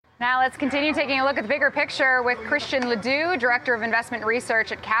Now let's continue taking a look at the bigger picture with Christian Ledoux, Director of Investment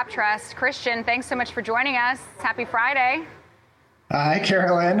Research at CapTrust. Christian, thanks so much for joining us. Happy Friday. Hi,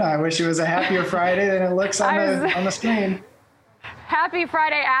 Carolyn. I wish it was a happier Friday than it looks on the screen. Happy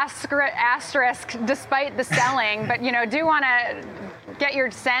Friday asterisk despite the selling, but do want to get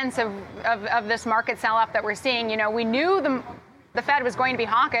your sense of this market sell-off that we're seeing. We knew the Fed was going to be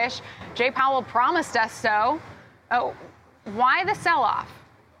hawkish. Jay Powell promised us so. Oh, why the sell-off?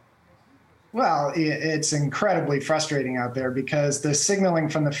 Well, it's incredibly frustrating out there because the signaling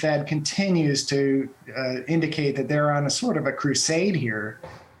from the Fed continues to indicate that they're on a sort of a crusade here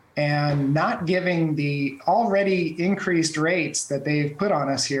and not giving the already increased rates that they've put on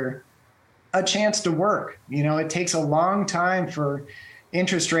us here a chance to work. It takes a long time for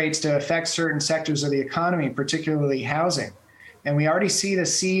interest rates to affect certain sectors of the economy, particularly housing. And we already see the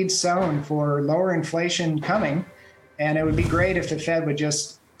seeds sown for lower inflation coming. And it would be great if the Fed would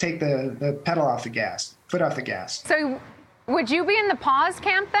just take the pedal off the gas, foot off the gas. So would you be in the pause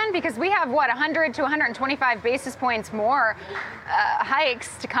camp then? Because we have, 100 to 125 basis points more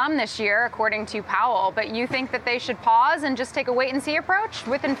hikes to come this year, according to Powell. But you think that they should pause and just take a wait-and-see approach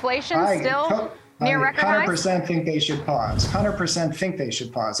with inflation still near record highs? 100% think they should pause. 100% think they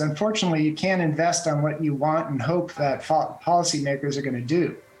should pause. Unfortunately, you can't invest on what you want and hope that policymakers are going to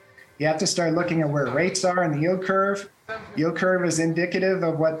do. You have to start looking at where rates are in the yield curve. Yield curve is indicative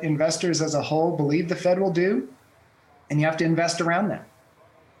of what investors as a whole believe the Fed will do, and you have to invest around that.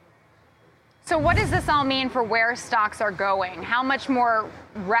 So what does this all mean for where stocks are going? How much more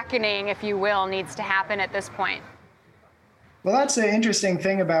reckoning, if you will, needs to happen at this point? Well, that's the interesting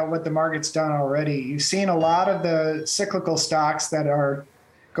thing about what the market's done already. You've seen a lot of the cyclical stocks that are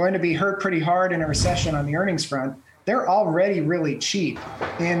going to be hurt pretty hard in a recession on the earnings front. They're already really cheap,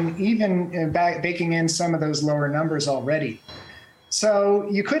 and even baking in some of those lower numbers already. So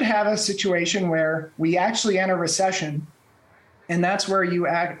you could have a situation where we actually enter recession, and that's where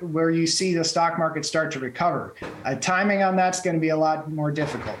you see the stock market start to recover. Timing on that's going to be a lot more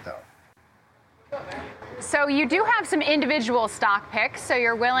difficult, though. So you do have some individual stock picks, so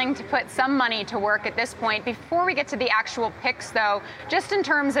you're willing to put some money to work at this point. Before we get to the actual picks, though, just in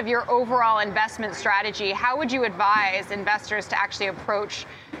terms of your overall investment strategy, how would you advise investors to actually approach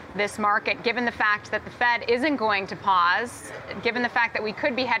this market, given the fact that the Fed isn't going to pause, given the fact that we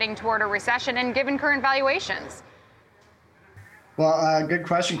could be heading toward a recession, and given current valuations? Well, good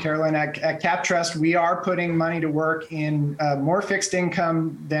question, Carolyn. At CapTrust, we are putting money to work in more fixed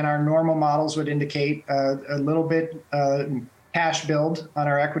income than our normal models would indicate, a little bit cash build on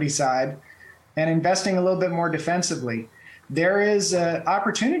our equity side, and investing a little bit more defensively. There is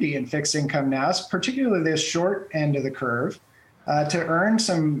opportunity in fixed income now, particularly this short end of the curve, to earn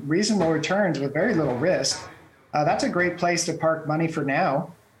some reasonable returns with very little risk. That's a great place to park money for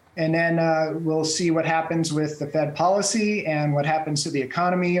now. And then we'll see what happens with the Fed policy and what happens to the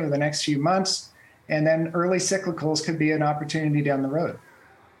economy over the next few months. And then early cyclicals could be an opportunity down the road.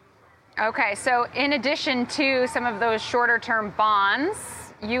 Okay, so in addition to some of those shorter term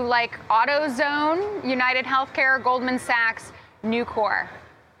bonds, you like AutoZone, United Healthcare, Goldman Sachs, Nucor.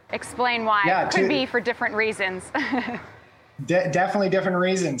 Explain why. Yeah, Could be for different reasons. Definitely different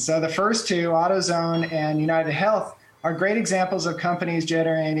reasons. So the first two, AutoZone and United Health, are great examples of companies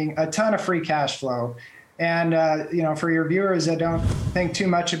generating a ton of free cash flow. And, for your viewers that don't think too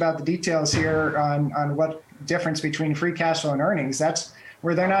much about the details here on what difference between free cash flow and earnings, that's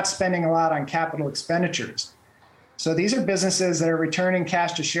where they're not spending a lot on capital expenditures. So these are businesses that are returning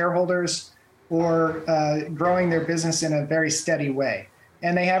cash to shareholders or growing their business in a very steady way.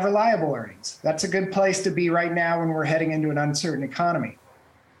 And they have reliable earnings. That's a good place to be right now when we're heading into an uncertain economy.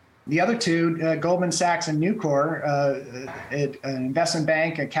 The other two, Goldman Sachs and Nucor, an investment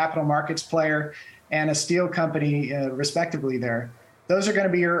bank, a capital markets player, and a steel company, respectively there, those are going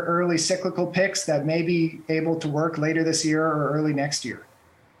to be your early cyclical picks that may be able to work later this year or early next year.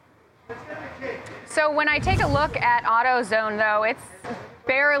 So when I take a look at AutoZone, though, it's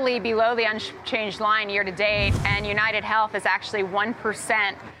barely below the unchanged line year to date, and United Health is actually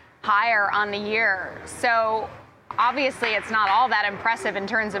 1% higher on the year. So obviously, it's not all that impressive in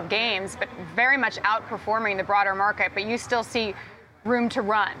terms of gains, but very much outperforming the broader market. But you still see room to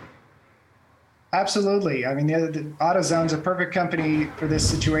run. Absolutely. I mean, the AutoZone's a perfect company for this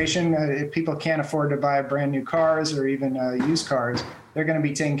situation. If people can't afford to buy brand new cars or even used cars, they're going to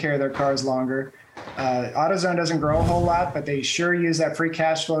be taking care of their cars longer. AutoZone doesn't grow a whole lot, but they sure use that free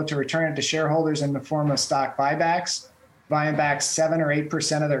cash flow to return it to shareholders in the form of stock buybacks, buying back 7 or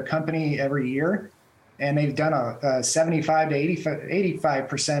 8% of their company every year. And they've done a 75 to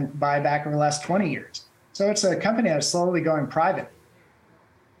 85% buyback over the last 20 years. So it's a company that's slowly going private.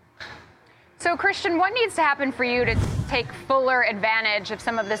 So, Christian, what needs to happen for you to take fuller advantage of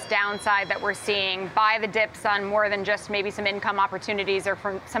some of this downside that we're seeing, buy the dips on more than just maybe some income opportunities or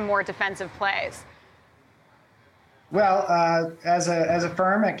from some more defensive plays? Well, as a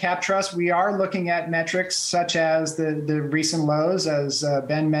firm at CapTrust, we are looking at metrics such as the recent lows, as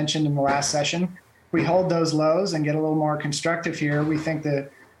Ben mentioned in the last session. If we hold those lows and get a little more constructive here, we think the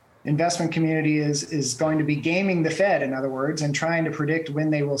investment community is going to be gaming the Fed, in other words, and trying to predict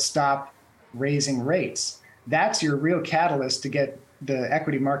when they will stop raising rates. That's your real catalyst to get the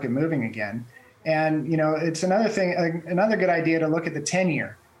equity market moving again. And, it's another good idea to look at the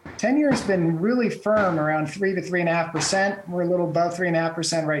 10-year. 10-year has been really firm around 3 to 3.5%. We're a little above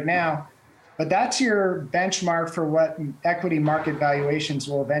 3.5% right now, but that's your benchmark for what equity market valuations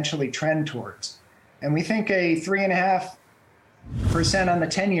will eventually trend towards. And we think a 3.5% on the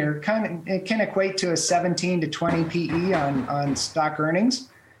 10-year it can equate to a 17 to 20 PE on stock earnings.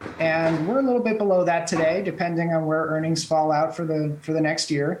 And we're a little bit below that today, depending on where earnings fall out for the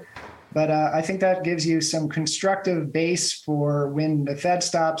next year. But I think that gives you some constructive base for when the Fed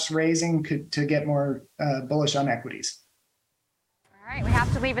stops raising to get more bullish on equities. All right, we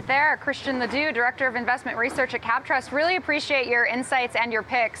have to leave it there. Christian Ledoux, Director of Investment Research at CapTrust. Really appreciate your insights and your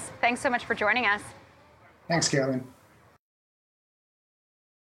picks. Thanks so much for joining us. Thanks, Carolyn.